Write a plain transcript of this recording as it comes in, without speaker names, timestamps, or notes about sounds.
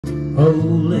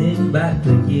Holding back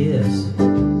the years,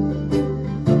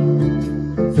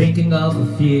 thinking of the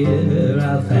fear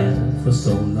I've had for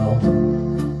so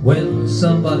long. When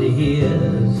somebody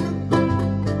hears,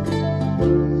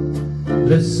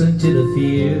 listen to the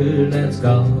fear that's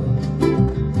gone.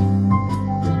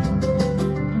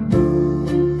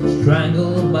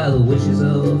 Strangled by the wishes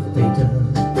of fate,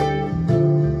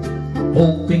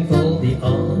 hoping for the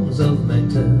arms of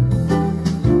mentor.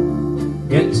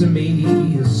 Get to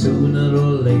me sooner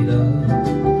or later.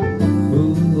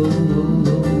 Ooh, ooh, ooh,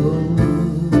 ooh.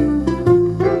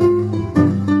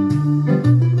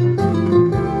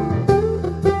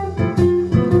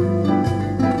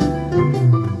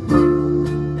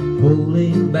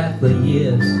 Pulling back the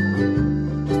years,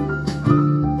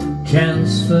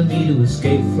 chance for me to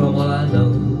escape from all I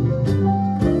know.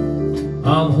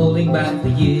 I'm holding back the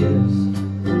years,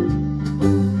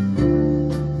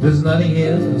 there's nothing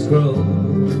here that's grown.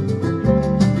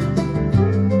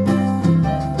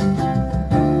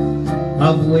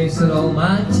 I've wasted all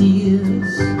my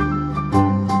tears,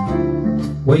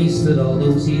 wasted all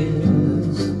those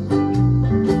years.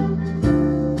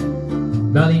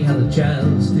 Nothing had a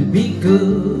chance to be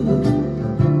good,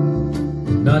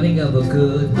 nothing ever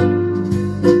could.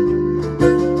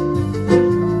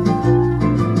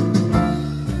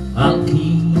 I'll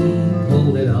keep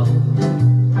holding on.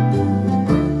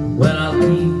 Well, I'll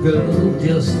keep, girl,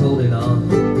 just holding on.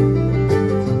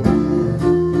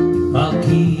 I'll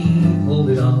keep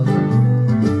holding on.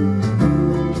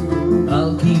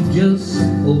 I'll keep just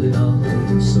holding on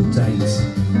so tight.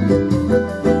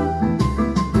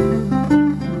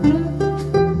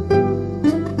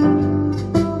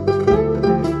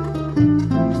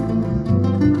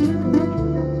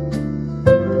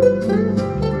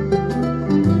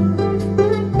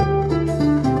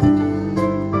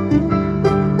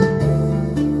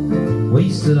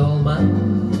 Wasted all my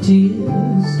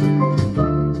tears,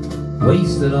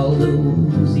 wasted all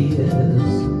those years.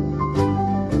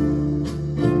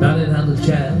 Nothing had a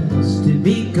chance to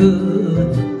be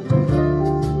good,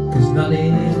 'cause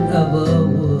nothing ever